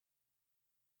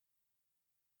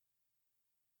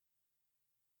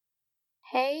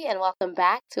Hey, and welcome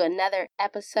back to another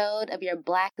episode of your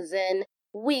Black Zen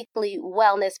Weekly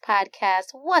Wellness Podcast.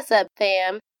 What's up,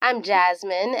 fam? I'm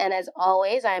Jasmine, and as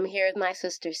always, I'm here with my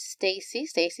sister Stacy.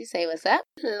 Stacy, say what's up.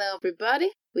 Hello,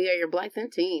 everybody. We are your Black Zen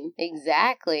team.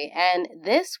 Exactly. And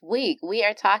this week, we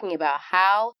are talking about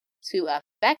how to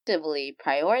effectively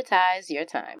prioritize your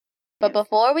time. But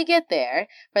before we get there,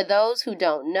 for those who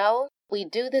don't know, we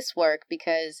do this work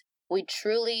because we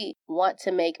truly want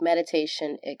to make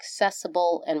meditation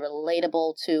accessible and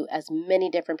relatable to as many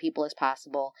different people as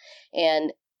possible.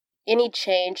 And any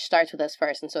change starts with us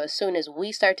first. And so as soon as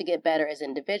we start to get better as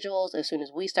individuals, as soon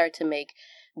as we start to make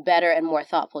better and more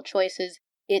thoughtful choices,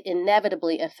 it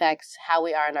inevitably affects how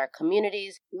we are in our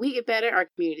communities. We get better, our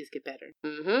communities get better.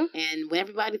 Mm-hmm. And when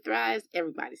everybody thrives,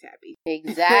 everybody's happy.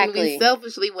 Exactly. We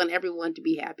selfishly want everyone to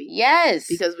be happy. Yes.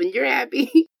 Because when you're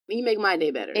happy, you make my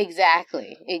day better.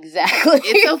 Exactly.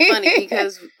 It's so funny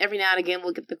because every now and again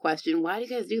we'll get the question, why do you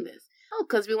guys do this? Oh,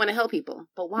 because we want to help people.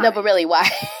 But why? No, but really, why?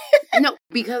 No,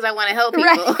 because I want to help people.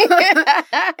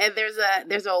 Right. And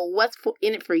there's a what's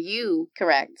in it for you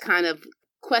Correct. kind of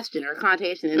question or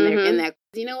connotation in there. In that,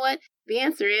 you know what? The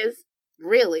answer is,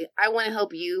 really, I want to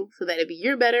help you so that if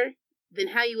you're better, then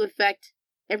how you affect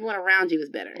everyone around you is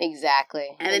better. Exactly.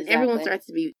 And then everyone starts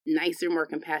to be nicer, more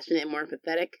compassionate, and more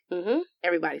empathetic. Mm-hmm.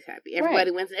 Everybody's happy. Everybody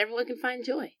wins, and everyone can find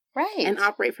joy. Right. And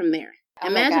operate from there. Oh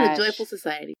Imagine a joyful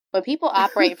society. When people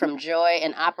operate from joy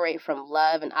and operate from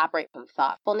love and operate from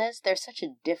thoughtfulness, there's such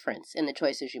a difference in the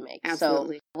choices you make.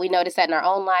 Absolutely. So we noticed that in our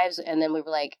own lives, and then we were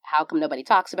like, how come nobody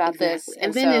talks about this?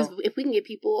 And then if we can get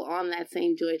people on that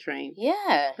same joy train,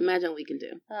 imagine what we can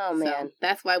do. Oh, man. So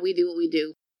that's why we do what we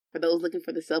do for those looking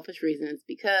for the selfish reasons,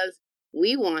 because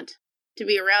we want to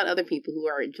be around other people who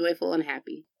are joyful and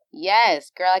happy.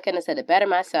 Yes, girl, I couldn't have said it better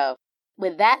myself.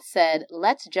 With that said,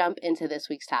 let's jump into this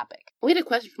week's topic. We had a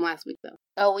question from last week, though.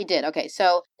 Oh, we did. Okay,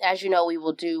 so as you know, we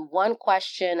will do one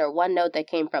question or one note that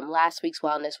came from last week's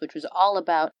wellness, which was all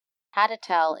about how to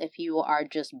tell if you are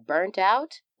just burnt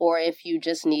out or if you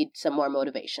just need some more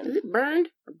motivation. Is it burned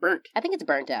or burnt? I think it's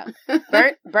burnt out.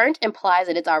 Burnt implies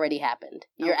that it's already happened.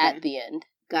 You're at the end.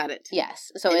 Got it.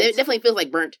 Yes. So it definitely feels like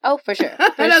burnt. Oh, for sure.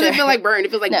 It doesn't feel like burned.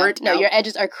 It feels like burnt. No, your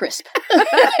edges are crisp.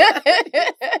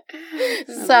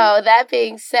 So that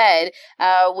being said,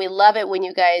 we love it when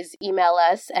you guys email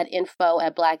us at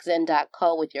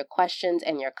info@blackzen.co with your questions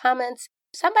and your comments.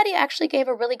 Somebody actually gave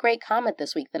a really great comment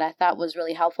this week that I thought was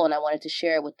really helpful, and I wanted to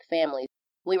share it with the family.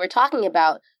 We were talking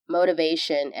about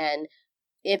motivation and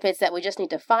if it's that we just need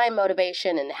to find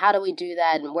motivation and how do we do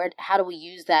that and how do we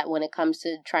use that when it comes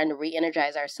to trying to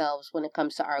re-energize ourselves when it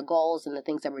comes to our goals and the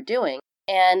things that we're doing.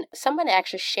 And someone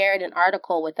actually shared an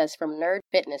article with us from Nerd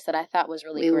Fitness that I thought was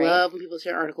really great. We love when people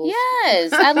share articles.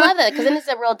 Yes, I love that because then it's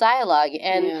a real dialogue.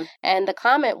 And the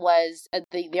comment was,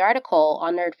 the article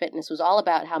on Nerd Fitness was all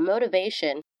about how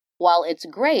motivation, while it's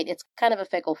great, it's kind of a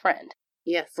fickle friend.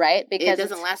 Yes. Right? Because it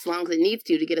doesn't last as long as it needs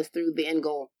to get us through the end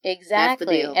goal. Exactly.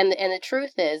 That's the deal. And the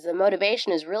truth is, the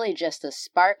motivation is really just a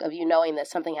spark of you knowing that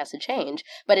something has to change,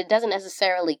 but it doesn't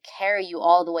necessarily carry you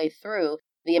all the way through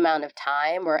the amount of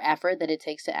time or effort that it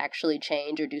takes to actually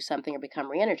change or do something or become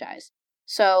re-energized.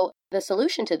 So the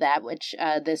solution to that, which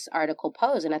this article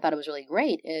posed, and I thought it was really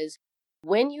great, is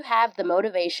when you have the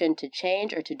motivation to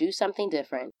change or to do something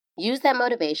different, use that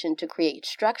motivation to create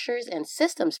structures and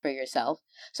systems for yourself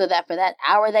so that for that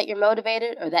hour that you're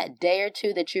motivated or that day or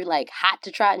two that you're like hot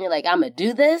to trot and you're like, I'm going to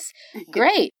do this,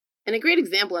 great. And a great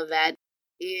example of that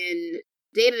in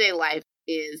day-to-day life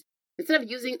is instead of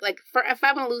using, if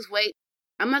I want to lose weight,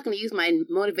 I'm not going to use my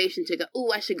motivation to go,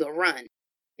 I should go run.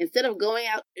 Instead of going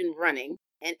out and running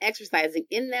and exercising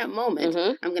in that moment,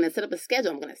 I'm going to set up a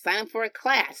schedule. I'm going to sign up for a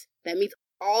class that meets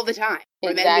all the time.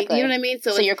 Exactly. You know what I mean?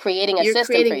 So you're creating a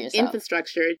system for yourself.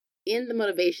 Infrastructure in the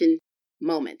motivation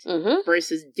moment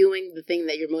versus doing the thing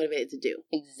that you're motivated to do.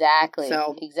 Exactly.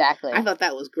 So exactly. I thought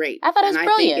that was great. I thought it was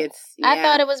brilliant. I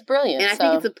thought it was brilliant. And I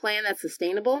think it's a plan that's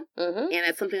sustainable and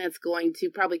it's something that's going to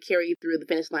probably carry you through the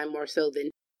finish line more so than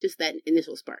just that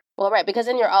initial spark. Well, right, because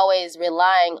then you're always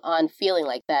relying on feeling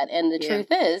like that. And the truth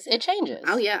is, it changes.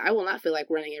 Oh, yeah. I will not feel like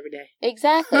running every day.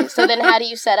 Exactly. So then how do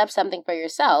you set up something for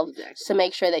yourself to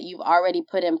make sure that you've already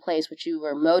put in place what you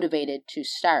were motivated to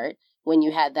start when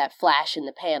you had that flash in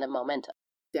the pan of momentum?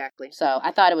 Exactly. So I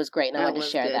thought it was great, and I wanted to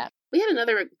share that. We had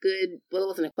another good, well, it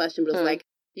wasn't a question, but it was like,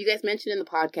 you guys mentioned in the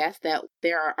podcast that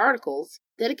there are articles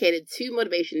dedicated to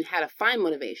motivation, how to find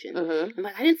motivation. I'm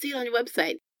like, I didn't see it on your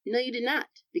website. No, you did not,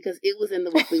 because it was in the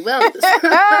Weekly Wellness.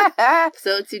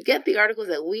 So to get the articles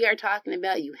that we are talking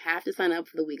about, you have to sign up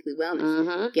for the Weekly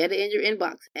Wellness. Get it in your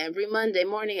inbox every Monday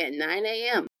morning at 9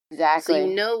 a.m. Exactly. So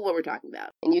you know what we're talking about.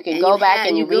 And you can go back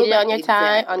and you read it on your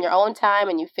time, on your own time,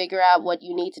 and you figure out what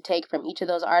you need to take from each of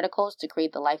those articles to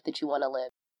create the life that you want to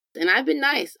live. And I've been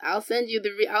nice. I'll send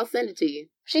it to you.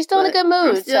 She's still in a good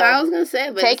mood. I was going to say,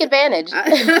 but take advantage.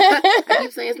 I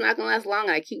keep saying it's not going to last long.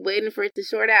 I keep waiting for it to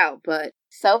short out, but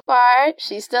so far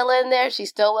she's still in there. She's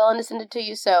still willing to send it to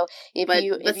you. So if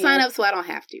sign up so I don't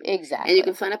have to. Exactly. And you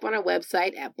can sign up on our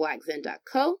website at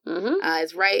blackzen.co. Mm-hmm.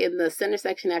 It's right in the center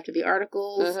section after the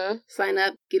articles. Mm-hmm. Sign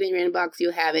up, get in your inbox.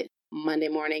 You'll have it Monday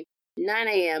morning, 9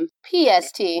 a.m.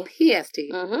 PST.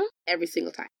 Mm-hmm. Every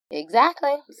single time.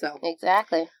 Exactly. So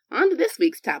exactly. On to this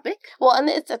week's topic. Well, and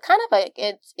it's a kind of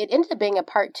it ended up being a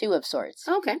part 2 of sorts.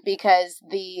 Okay. Because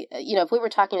if we were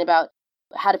talking about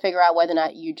how to figure out whether or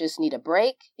not you just need a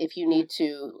break, if you need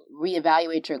to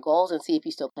reevaluate your goals and see if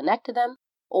you still connect to them,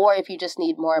 or if you just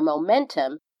need more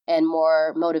momentum and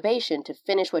more motivation to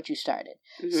finish what you started.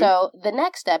 Mm-hmm. So the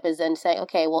next step is then saying,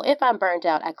 okay, well, if I'm burnt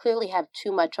out, I clearly have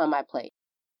too much on my plate.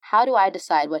 How do I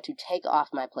decide what to take off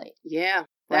my plate? Yeah.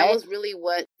 That was really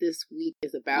what this week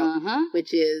is about,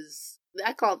 which is,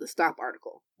 I call it the stop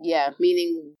article. Yeah.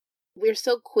 Meaning we're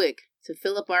so quick to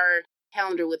fill up our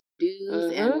calendar with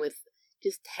dues and with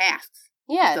just tasks.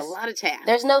 Yes. Just a lot of tasks.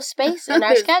 There's no space in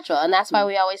our schedule, and that's why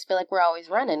we always feel like we're always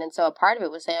running. And so a part of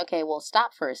it was saying, okay, well,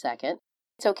 stop for a second.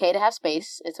 It's okay to have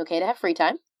space. It's okay to have free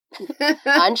time.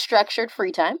 Unstructured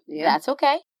free time. Yeah. That's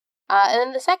okay. And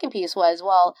then the second piece was,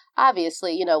 well,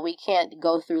 obviously, we can't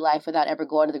go through life without ever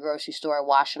going to the grocery store,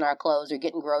 washing our clothes or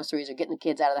getting groceries or getting the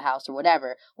kids out of the house or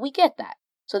whatever. We get that.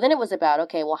 So then it was about,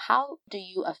 okay, well, how do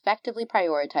you effectively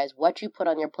prioritize what you put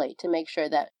on your plate to make sure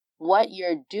that what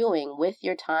you're doing with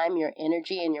your time, your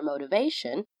energy, and your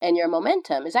motivation and your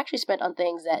momentum is actually spent on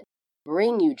things that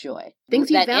bring you joy, things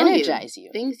that energize you.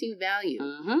 Things you value.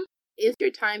 Mm-hmm. Is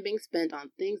your time being spent on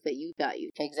things that you value?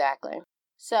 Exactly.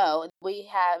 So we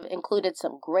have included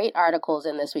some great articles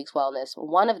in this week's Wellness.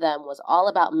 One of them was all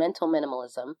about mental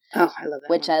minimalism. Oh, I love that.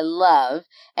 Which I love.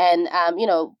 And,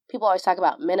 people always talk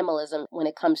about minimalism when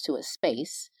it comes to a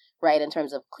space, right? In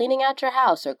terms of cleaning out your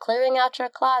house or clearing out your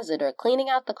closet or cleaning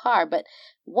out the car. But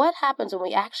what happens when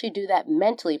we actually do that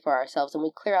mentally for ourselves and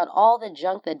we clear out all the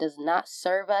junk that does not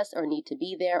serve us or need to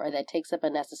be there or that takes up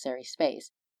unnecessary space?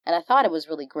 And I thought it was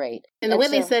really great. And the way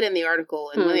they said in the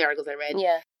article, in one of the articles I read,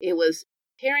 it was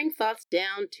paring thoughts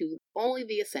down to only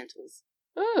the essentials.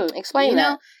 Explain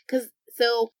that. Because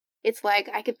so it's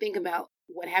like I could think about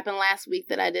what happened last week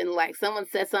that I didn't like. Someone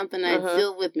said something that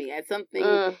still with me. I had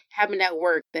something happened at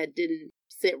work that didn't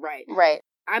sit right. Right.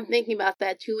 I'm thinking about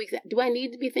that 2 weeks. Do I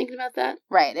need to be thinking about that?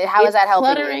 Right. How is that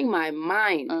helping? Cluttering my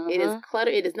mind. It is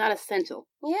clutter. It is not essential.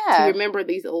 Yeah. To remember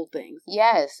these old things.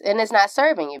 Yes, and it's not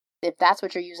serving you. If that's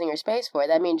what you're using your space for,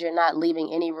 that means you're not leaving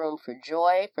any room for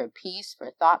joy, for peace, for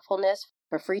thoughtfulness,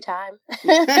 for free time.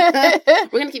 We're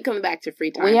going to keep coming back to free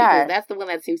time. We are. That's the one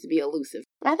that seems to be elusive.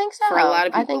 I think so. For a lot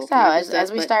of people. I think so.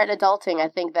 As we start adulting, I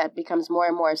think that becomes more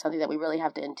and more something that we really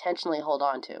have to intentionally hold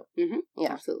on to. Mm-hmm.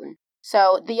 Yeah. Absolutely.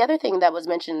 So the other thing that was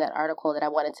mentioned in that article that I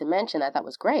wanted to mention I thought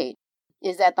was great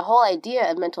is that the whole idea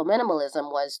of mental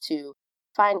minimalism was to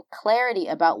find clarity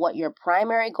about what your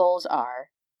primary goals are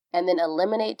and then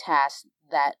eliminate tasks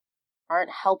that aren't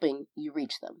helping you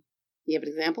reach them. You have an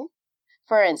example?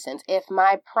 For instance, if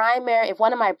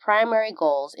one of my primary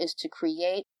goals is to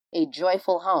create a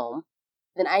joyful home,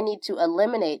 then I need to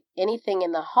eliminate anything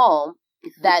in the home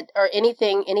or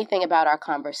anything about our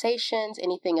conversations,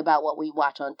 anything about what we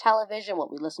watch on television,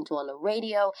 what we listen to on the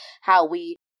radio, how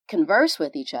we converse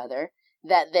with each other,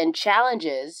 that then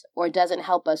challenges or doesn't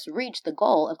help us reach the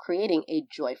goal of creating a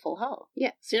joyful home.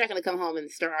 Yeah, so you're not going to come home and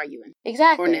start arguing.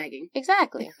 Exactly. Or nagging.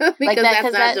 Exactly. Because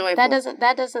that's not joyful.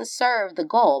 That doesn't serve the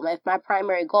goal. If my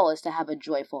primary goal is to have a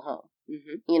joyful home.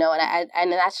 Mm-hmm.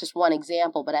 And that's just one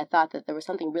example, but I thought that there was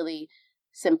something really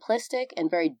simplistic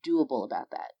and very doable about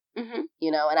that. Mm-hmm.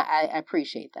 And I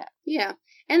appreciate that. Yeah.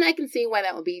 And I can see why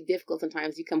that would be difficult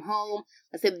sometimes. You come home,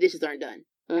 let's say the dishes aren't done.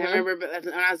 Mm-hmm. I remember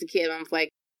when I was a kid, I was like,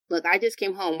 look, I just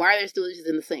came home. Why are there still dishes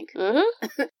in the sink?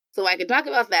 Mm-hmm. So I can talk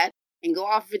about that and go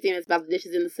off for 15 minutes about the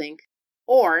dishes in the sink.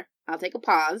 Or I'll take a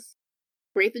pause,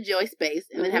 create the joy space,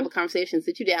 and then have a conversation,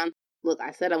 sit you down. Look,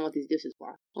 I said I want these dishes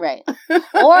washed. Right.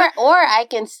 or I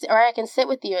can sit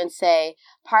with you and say,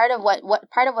 part of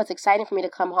what's exciting for me to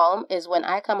come home is when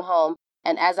I come home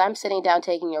and as I'm sitting down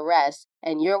taking a rest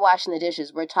and you're washing the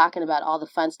dishes, we're talking about all the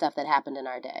fun stuff that happened in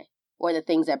our day or the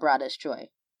things that brought us joy.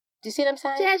 Do you see what I'm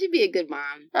saying? Yeah, she'd be a good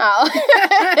mom. Oh.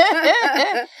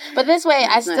 But this way,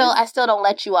 I still don't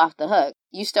let you off the hook.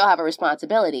 You still have a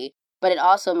responsibility, but it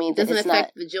also means it doesn't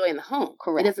affect the joy in the home.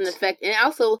 Correct. It doesn't affect, and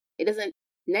also it doesn't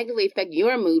negatively affect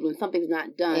your mood when something's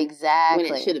not done Exactly.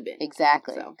 when it should have been.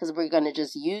 Exactly. So. Because we're going to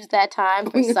just use that time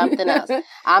for something else.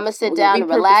 I'm going to sit We're down gonna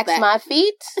and repurpose relax that. my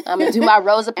feet. I'm going to do my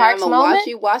Rosa Parks I'm moment. watch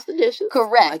you wash the dishes.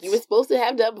 Correct. Like you were supposed to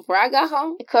have done before I got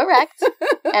home. Correct.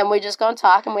 And we're just going to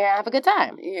talk and we're going to have a good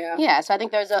time. Yeah. Yeah. So I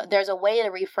think there's a way to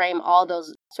reframe all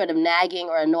those sort of nagging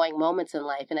or annoying moments in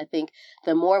life. And I think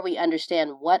the more we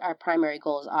understand what our primary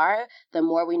goals are, the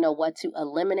more we know what to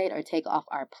eliminate or take off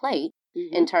our plate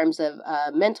in terms of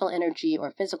mental energy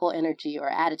or physical energy or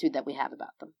attitude that we have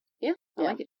about them. Yeah, I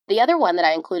like it. The other one that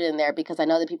I included in there, because I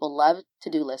know that people love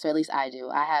to-do lists, or at least I do.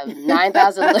 I have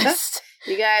 9,000 lists.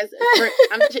 You guys,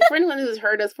 for anyone who's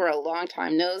heard us for a long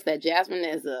time knows that Jasmine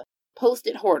is a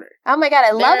Post-it hoarder. Oh my God,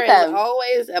 I love them. There is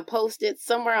always a Post-it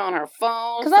somewhere on her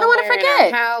phone. Because I don't want to forget.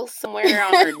 In her house, somewhere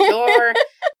on her door,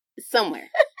 somewhere.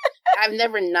 I've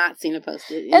never not seen a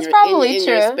Post-it in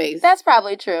your space. That's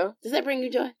probably true. Does that bring you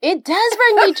joy? It does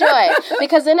bring me joy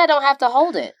because then I don't have to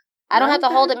hold it. I don't have to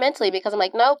hold it mentally because I'm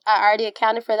like, nope, I already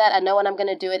accounted for that. I know when I'm going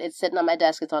to do it. It's sitting on my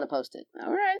desk. It's on a Post-it.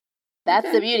 All right.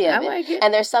 That's the beauty of it. I like it.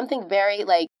 And there's something very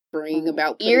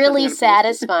about eerily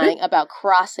satisfying about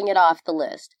crossing it off the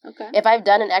list. Okay. If I've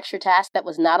done an extra task that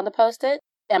was not on the Post-it,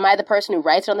 am I the person who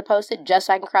writes it on the Post-it just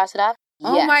so I can cross it off?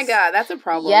 Oh yes. My God, that's a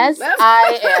problem. Yes,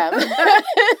 I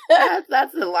am.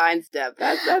 that's a line step.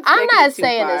 That's I'm not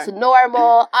saying it's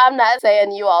normal. I'm not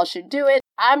saying you all should do it.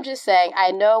 I'm just saying I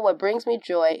know what brings me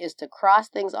joy is to cross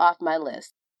things off my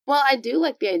list. Well, I do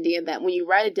like the idea that when you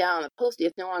write it down on a Post-it,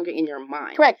 it's no longer in your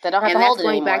mind. Correct. I don't have to hold it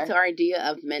anymore. And that's going back to our idea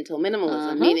of mental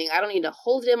minimalism, meaning I don't need to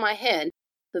hold it in my head.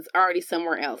 It's already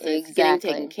somewhere else. And It's getting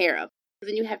taken care of.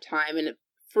 Then you have time and a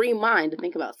free mind to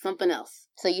think about something else.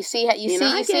 So you see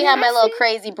how my little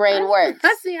crazy brain works.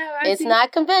 I see how it's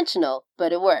not conventional,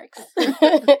 but it works.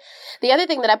 The other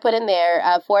thing that I put in there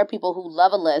for people who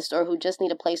love a list or who just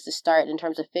need a place to start in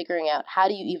terms of figuring out how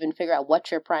do you even figure out what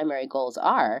your primary goals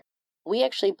are, we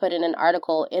actually put in an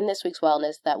article in This Week's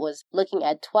Wellness that was looking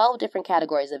at 12 different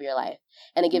categories of your life.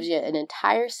 And it gives you an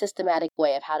entire systematic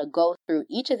way of how to go through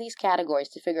each of these categories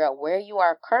to figure out where you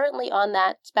are currently on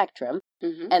that spectrum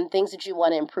and things that you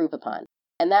want to improve upon.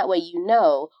 And that way you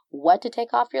know what to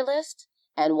take off your list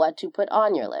and what to put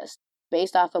on your list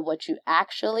based off of what you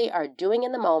actually are doing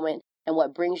in the moment and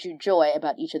what brings you joy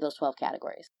about each of those 12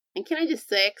 categories. And can I just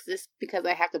say, just because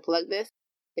I have to plug this,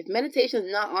 if meditation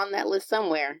is not on that list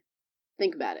somewhere,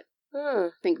 think about it.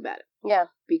 Think about it. Yeah.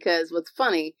 Because what's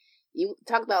funny, you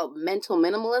talk about mental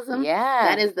minimalism. Yeah.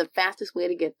 That is the fastest way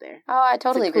to get there. Oh, I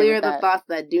totally agree with that. Clear the thoughts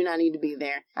that do not need to be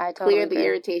there. I totally agree. Clear the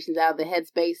irritations out of the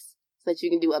headspace so that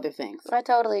you can do other things. I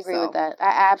totally agree with that.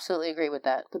 I absolutely agree with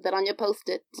that. Put that on your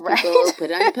Post-it. Right. Put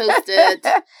it on your Post-it.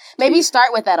 Maybe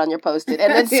start with that on your Post-it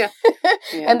and then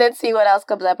and then see what else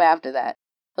comes up after that.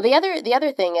 Well, the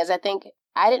other thing is I think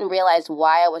I didn't realize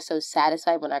why I was so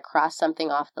satisfied when I crossed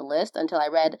something off the list until I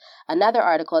read another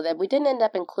article that we didn't end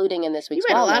up including in This Week's Wellness.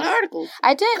 You read a lot of articles.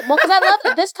 I did. Well, because I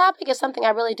love this topic is something I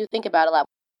really do think about a lot.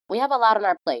 We have a lot on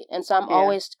our plate. And so I'm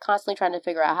always constantly trying to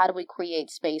figure out how do we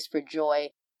create space for joy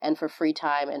and for free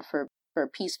time and for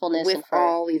peacefulness. With and for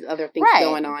all these other things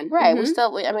going on. Right.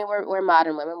 We're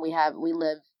modern women. We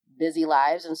live busy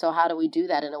lives. And so how do we do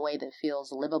that in a way that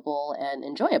feels livable and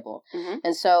enjoyable?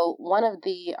 And so one of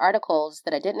the articles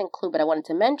that I didn't include, but I wanted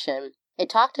to mention, it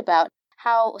talked about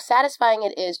how satisfying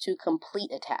it is to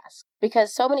complete a task.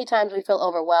 Because so many times we feel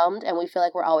overwhelmed and we feel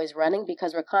like we're always running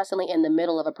because we're constantly in the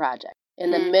middle of a project, in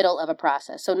the middle of a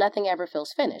process. So nothing ever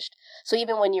feels finished. So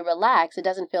even when you relax, it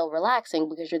doesn't feel relaxing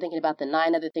because you're thinking about the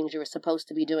 9 other things you were supposed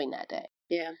to be doing that day.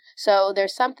 Yeah. So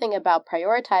there's something about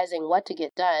prioritizing what to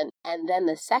get done. And then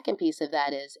the second piece of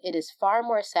that is it is far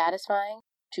more satisfying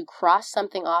to cross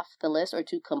something off the list or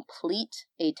to complete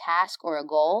a task or a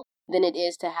goal than it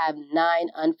is to have 9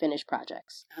 unfinished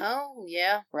projects. Oh,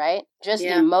 yeah. Right? Just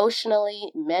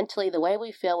emotionally, mentally, the way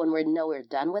we feel when we know we're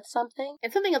done with something.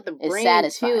 And something of the brain,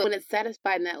 too. When it's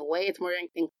satisfied in that way, it's more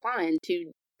inclined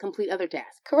to complete other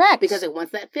tasks. Correct. Because it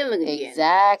wants that feeling again.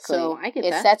 Exactly. So I get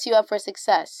that. It sets you up for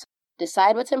success.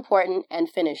 Decide what's important and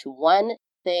finish one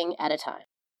thing at a time.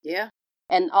 Yeah.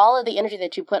 And all of the energy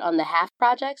that you put on the half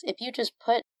projects, if you just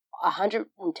put 110%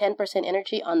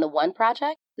 energy on the one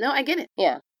project. No, I get it.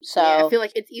 Yeah. So I feel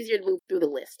like it's easier to move through the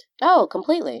list. Oh,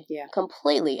 completely. Yeah.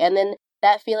 Completely. And then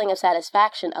that feeling of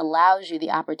satisfaction allows you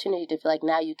the opportunity to feel like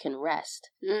now you can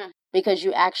rest. Because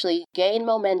you actually gained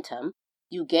momentum,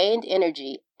 you gained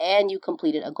energy, and you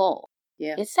completed a goal.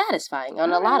 Yeah. It's satisfying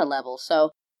on a lot of levels.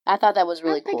 So I thought that was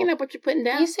really cool. I'm picking up what you're putting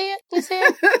down. You see it? You see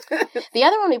it? The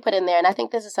other one we put in there, and I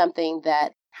think this is something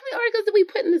that many articles did we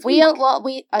put in this week?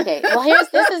 Okay. Well,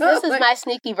 this is my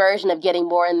sneaky version of getting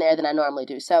more in there than I normally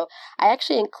do. So I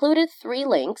actually included 3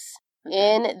 links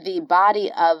in the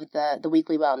body of the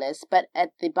weekly wellness, but at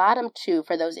the bottom 2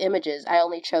 for those images, I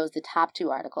only chose the top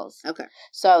 2 articles. Okay.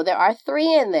 So there are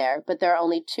 3 in there, but there are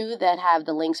only 2 that have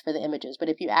the links for the images. But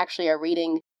if you actually are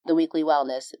reading the weekly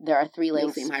wellness, there are 3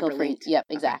 links. Feel free. Yep,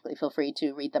 exactly. Okay. Feel free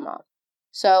to read them all.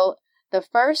 So the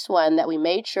first one that we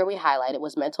made sure we highlighted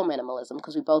was mental minimalism,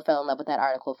 because we both fell in love with that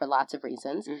article for lots of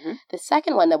reasons. Mm-hmm. The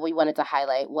second one that we wanted to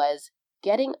highlight was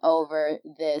getting over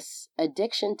this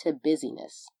addiction to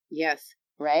busyness. Yes.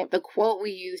 Right? The quote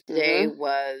we used today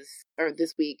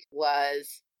this week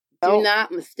was, do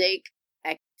not mistake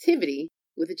activity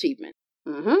with achievement.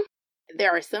 Mm-hmm.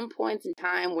 There are some points in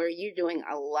time where you're doing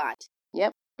a lot.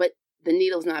 Yep. But the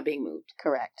needle's not being moved.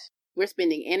 Correct. We're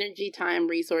spending energy, time,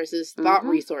 resources, thought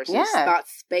resources, thought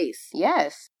space.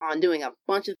 Yes. On doing a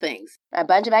bunch of things. A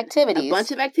bunch of activities. A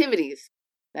bunch of activities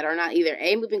that are not either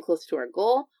A, moving closer to our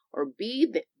goal, or B,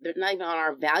 they're not even on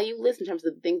our value list in terms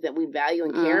of the things that we value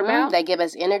and care about. They give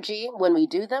us energy when we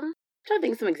do them. I'm trying to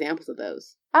think of some examples of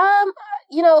those.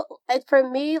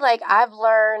 For me, like, I've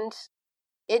learned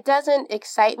it doesn't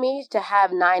excite me to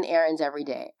have 9 errands every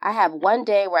day. I have one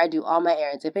day where I do all my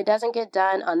errands. If it doesn't get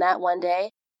done on that one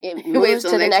day, it moves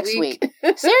to the next week.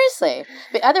 Seriously.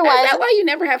 But otherwise, is that why you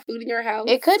never have food in your house?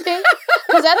 It could be.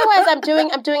 Because otherwise I'm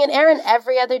doing an errand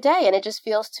every other day, and it just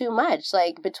feels too much.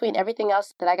 Like, between everything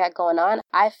else that I got going on,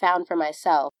 I found for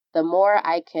myself, the more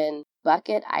I can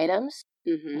bucket items,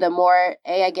 the more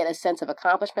I get a sense of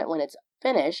accomplishment when it's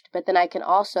finished, but then I can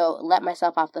also let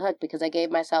myself off the hook, because I gave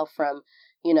myself from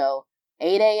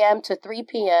 8 a.m. to 3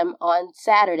 p.m. on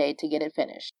Saturday to get it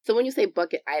finished. So when you say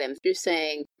bucket items, you're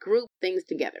saying group things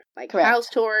together, like Correct. House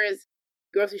chores,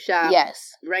 grocery shop,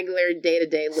 yes, regular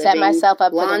day-to-day living, set myself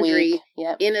up laundry, for the week.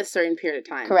 Yep. in a certain period of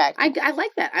time. Correct. I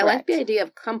like that. I like the idea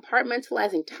of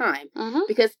compartmentalizing time,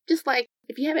 because just like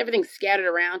if you have everything scattered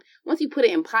around, once you put it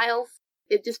in piles,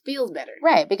 it just feels better.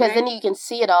 Right, because then you can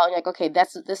see it all, and you're like, okay,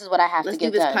 this is what I have to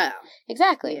get done. Let's do this pile.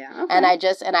 Exactly. Yeah, okay.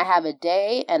 And I have a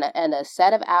day and a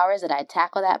set of hours that I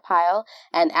tackle that pile,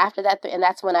 and after that, and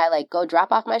that's when I like go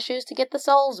drop off my shoes to get the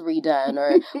soles redone,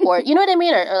 or you know what I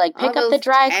mean, or like pick up the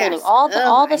dry cleaning, all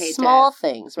the small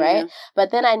things, right? Yeah.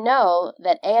 But then I know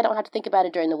that I don't have to think about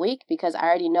it during the week, because I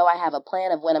already know I have a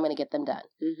plan of when I'm going to get them done.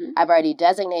 Mm-hmm. I've already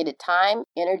designated time,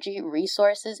 energy,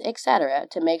 resources, etc.,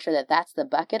 to make sure that that's the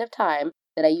bucket of time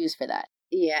that I use for that.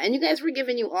 Yeah, and you guys were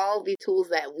giving you all the tools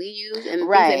that we use and things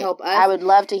that help us. I would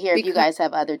love to hear if you guys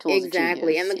have other tools.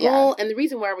 Exactly, that you use. And the goal and the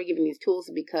reason why we're giving these tools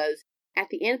is because at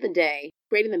the end of the day,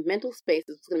 creating the mental space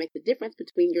is going to make the difference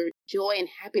between your joy and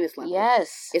happiness level.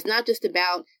 Yes, it's not just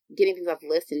about getting things off the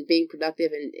list and being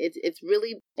productive, and it's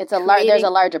really there's a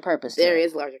larger purpose. There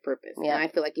is a larger purpose, and I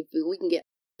feel like if we can get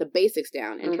the basics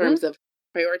down in terms of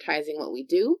prioritizing what we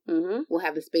do, we'll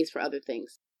have the space for other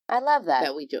things. I love that.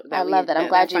 I love that. I'm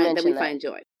glad you mentioned that. That we find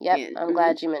joy. Yep, I'm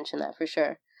glad you mentioned that for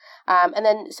sure. And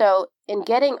then, so in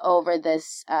getting over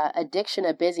this addiction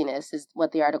of busyness is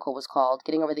what the article was called,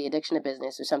 getting over the addiction of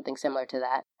business or something similar to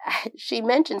that. She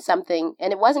mentioned something,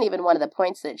 and it wasn't even one of the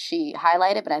points that she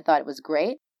highlighted, but I thought it was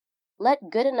great. Let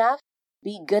good enough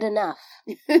be good enough.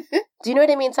 Do you know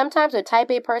what I mean? Sometimes with type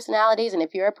A personalities, and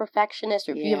if you're a perfectionist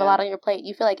or if you have a lot on your plate,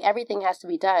 you feel like everything has to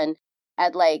be done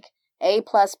at like A++,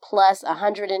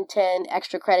 110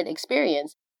 extra credit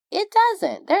experience. It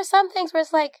doesn't. There's some things where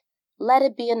it's like, let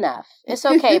it be enough. It's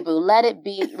okay, boo. Let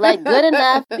good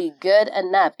enough be good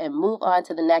enough and move on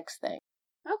to the next thing.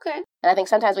 Okay. And I think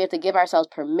sometimes we have to give ourselves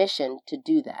permission to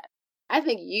do that. I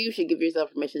think you should give yourself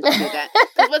permission to do that.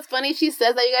 Because what's funny, she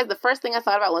says that, you guys, the first thing I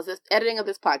thought about was this editing of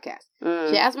this podcast.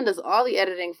 Jasmine does all the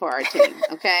editing for our team,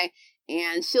 okay?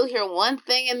 And she'll hear one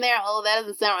thing in there, that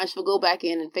doesn't sound right. She'll go back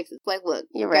in and fix it. It's like, look,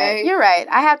 you're right. You're right.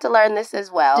 I have to learn this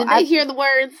as well. Did they hear the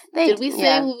words? Did we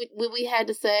say what we had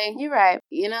to say? You're right.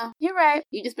 You're right.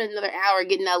 You just spent another hour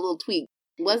getting that little tweak.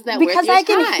 Was that because worth your I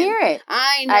can time? Hear it.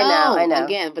 I know.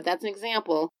 Again, but that's an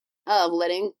example of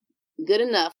letting good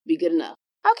enough be good enough.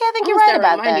 Okay, I think you're right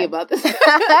about that. Remind you about this in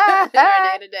our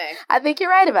day-to-day. I think you're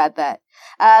right about that.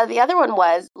 The other one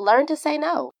was learn to say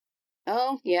no.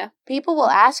 Oh, yeah. People will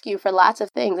ask you for lots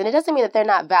of things, and it doesn't mean that they're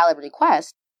not valid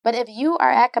requests, but if you are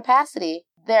at capacity,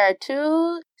 there are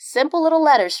 2 simple little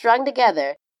letters strung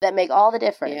together that make all the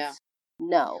difference. Yeah.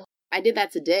 No. I did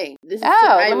that today. This is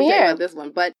let me hear about this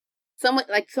one, but some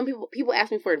people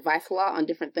ask me for advice a lot on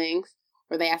different things,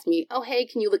 or they ask me, oh, hey,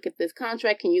 can you look at this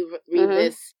contract? Can you read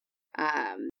this?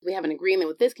 We have an agreement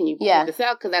with this. Can you check this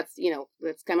out? Because that's,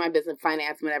 that's kind of my business,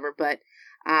 finance, whatever. But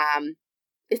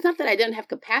it's not that I didn't have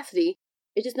capacity.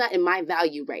 it's just not in my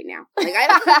value right now. Like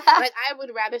I would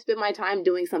rather spend my time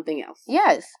doing something else.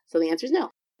 Yes. So the answer is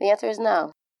no. The answer is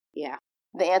no. Yeah.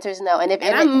 The answer is no. And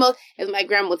as my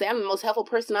grandma would say, I'm the most helpful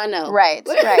person I know. Right,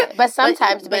 right. But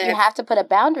sometimes, but you but have to put a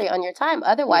boundary on your time.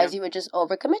 Otherwise, you would just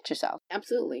overcommit yourself.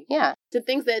 Absolutely. Yeah. To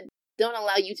things that don't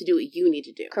allow you to do what you need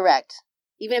to do. Correct.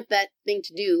 Even if that thing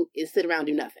to do is sit around and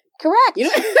do nothing. Correct. You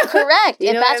know? Correct. You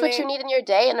if know that's what I what you mean? need in your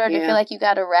day in order to feel like you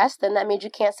got to rest, then that means you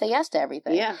can't say yes to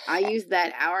everything. Yeah. I used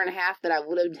that hour and a half that I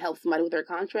would have helped somebody with their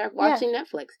contract watching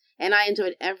Netflix. And I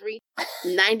enjoyed every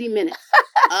 90 minutes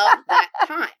of that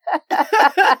time.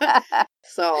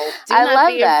 So do not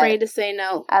be afraid to say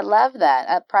no. I love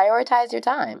that. Prioritize your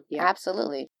time. Yeah.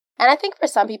 Absolutely. And I think for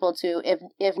some people too,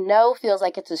 if no feels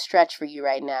like it's a stretch for you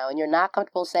right now and you're not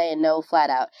comfortable saying no flat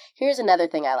out, here's another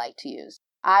thing I like to use.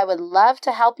 I would love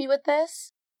to help you with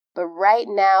this, but right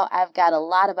now I've got a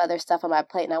lot of other stuff on my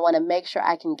plate and I want to make sure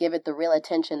I can give it the real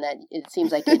attention that it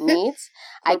seems like it needs.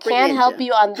 I can't help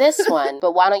you on this one,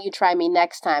 but why don't you try me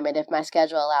next time? And if my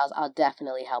schedule allows, I'll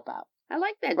definitely help out. I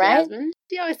like that, right? Jasmine.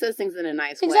 She always says things in a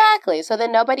nice way. Exactly. So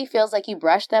then nobody feels like you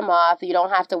brushed them off. You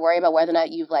don't have to worry about whether or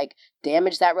not you've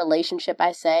damaged that relationship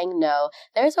by saying no.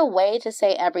 There's a way to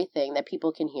say everything that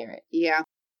people can hear it. Yeah.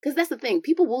 Because that's the thing.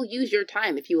 People will use your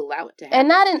time if you allow it to happen. And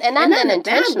not in an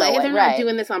intentional way. They're not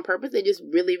doing this on purpose. They just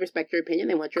really respect your opinion.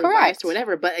 They want your advice or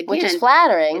whatever. But again, which is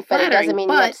flattering, but it doesn't mean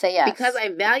you have to say yes. Because I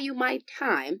value my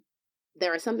time,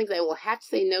 there are some things I will have to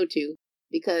say no to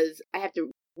because I have to,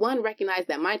 one, recognize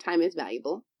that my time is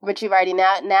valuable. But you've already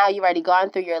now you've already gone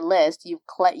through your list. You've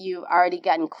already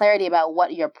gotten clarity about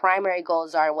what your primary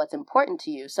goals are and what's important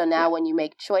to you. So now when you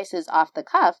make choices off the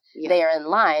cuff, they are in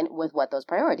line with what those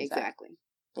priorities are. Exactly.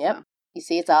 Yep. So. You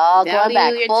see, it's all going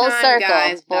back full circle.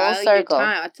 Guys. Full circle.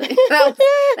 I'll tell you,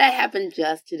 that happened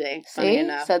just today. See?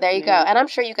 Enough. So there you go. And I'm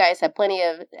sure you guys have plenty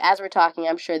of, as we're talking,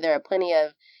 I'm sure there are plenty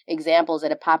of examples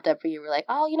that have popped up for you. We're like,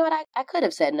 oh, you know what? I could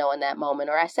have said no in that moment.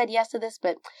 Or I said yes to this,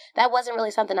 but that wasn't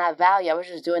really something I value. I was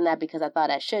just doing that because I thought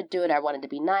I should do it. Or I wanted to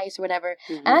be nice or whatever.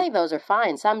 Mm-hmm. And I think those are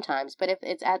fine sometimes. But if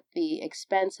it's at the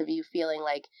expense of you feeling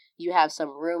like you have some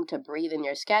room to breathe in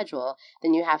your schedule,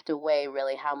 then you have to weigh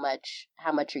really how much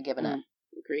you're giving up.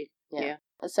 Agreed. Yeah.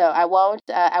 So I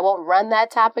won't run that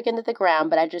topic into the ground,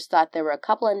 but I just thought there were a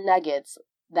couple of nuggets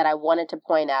that I wanted to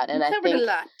point out, and I think a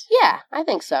lot. Yeah, I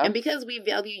think so. And because we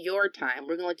value your time,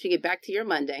 we're gonna let you get back to your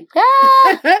Monday.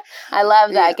 I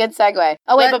love that. Good segue.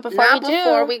 Oh wait, but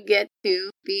before we get to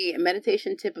the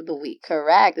meditation tip of the week.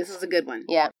 Correct. This is a good one.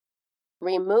 Yeah.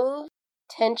 Remove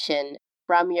tension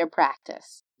from your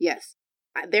practice. Yes.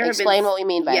 Explain what we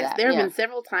mean by that. Yes, there have been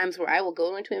several times where I will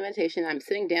go into a meditation. I'm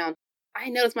sitting down. I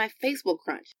notice my face will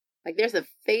crunch. Like there's a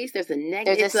face, there's a neck.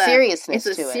 There's a seriousness to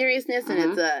it. It's a seriousness and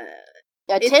it's a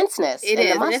tenseness. It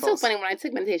is. And it's so funny when I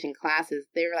took meditation classes,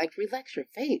 they were like, relax your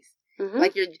face. Mm-hmm.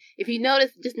 Like if you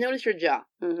notice, just notice your jaw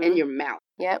and your mouth.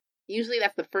 Yep. Usually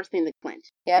that's the first thing to clench.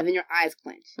 Yep. And then your eyes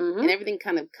clench. Mm-hmm. And everything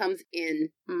kind of comes in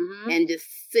and just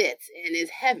sits and is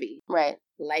heavy. Right.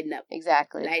 Lighten up.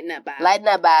 Exactly. Lighten up, Bob. Lighten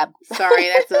up, Bob. Sorry,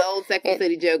 that's an old Second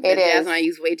City joke that Jazz and I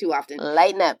use way too often.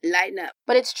 Lighten up. Lighten up.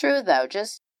 But it's true, though.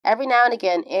 Just every now and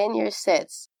again in your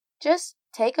sits, just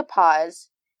take a pause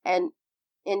and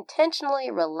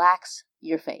intentionally relax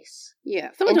your face. Yeah.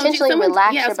 Intentionally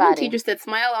relax your body. Some teacher said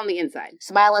smile on the inside.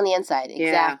 Smile on the inside,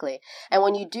 exactly. Yeah. And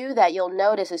when you do that, you'll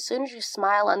notice as soon as you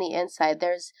smile on the inside,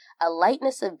 there's a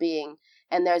lightness of being,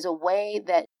 and there's a way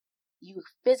that you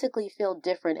physically feel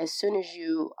different as soon as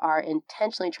you are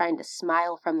intentionally trying to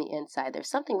smile from the inside. There's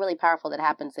something really powerful that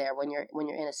happens there when you're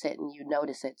in a sit and you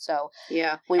notice it. So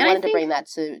we wanted to bring that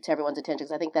to everyone's attention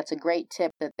because I think that's a great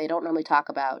tip that they don't normally talk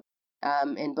about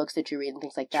in books that you read and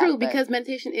things like that. True, because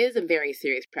meditation is a very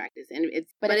serious practice, and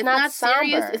it's not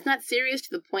serious. It's not serious to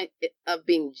the point of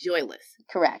being joyless.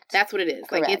 Correct. That's what it is.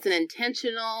 Correct. Like it's an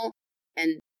intentional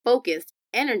and focused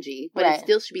energy, but it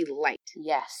still should be light.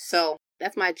 Yes. So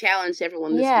that's my challenge to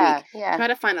everyone this week. Yeah. Try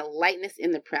to find a lightness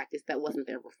in the practice that wasn't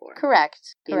there before.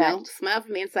 Correct. You know, smile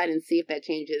from the inside and see if that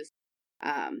changes.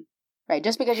 Right.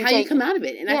 Just because you come out of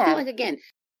it, and I feel like again,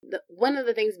 one of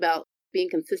the things about being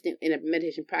consistent in a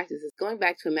meditation practice is going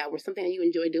back to a mat where something that you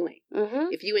enjoy doing. Mm-hmm.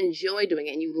 If you enjoy doing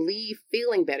it and you leave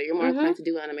feeling better, you're more inclined to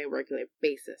do it on a regular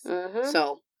basis. Mm-hmm.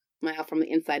 So smile from the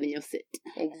inside and you'll sit.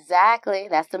 Exactly.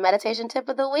 That's the meditation tip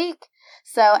of the week.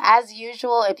 So as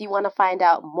usual, if you want to find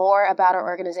out more about our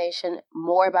organization,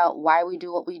 more about why we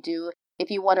do what we do, if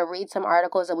you want to read some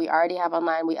articles that we already have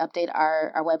online, we update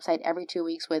our website every 2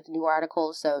 weeks with new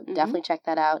articles. So definitely check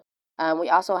that out. We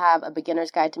also have a beginner's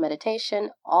guide to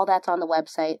meditation. All that's on the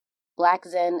website,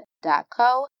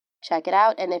 blackzen.co. Check it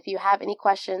out. And if you have any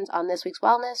questions on this week's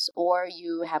wellness or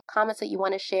you have comments that you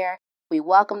want to share, We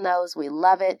welcome those. We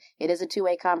love it. It is a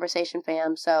two-way conversation,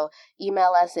 fam. So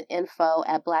email us at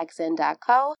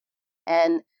info@blackzen.co.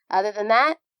 And other than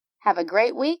that, have a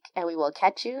great week, and we will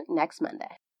catch you next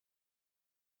Monday.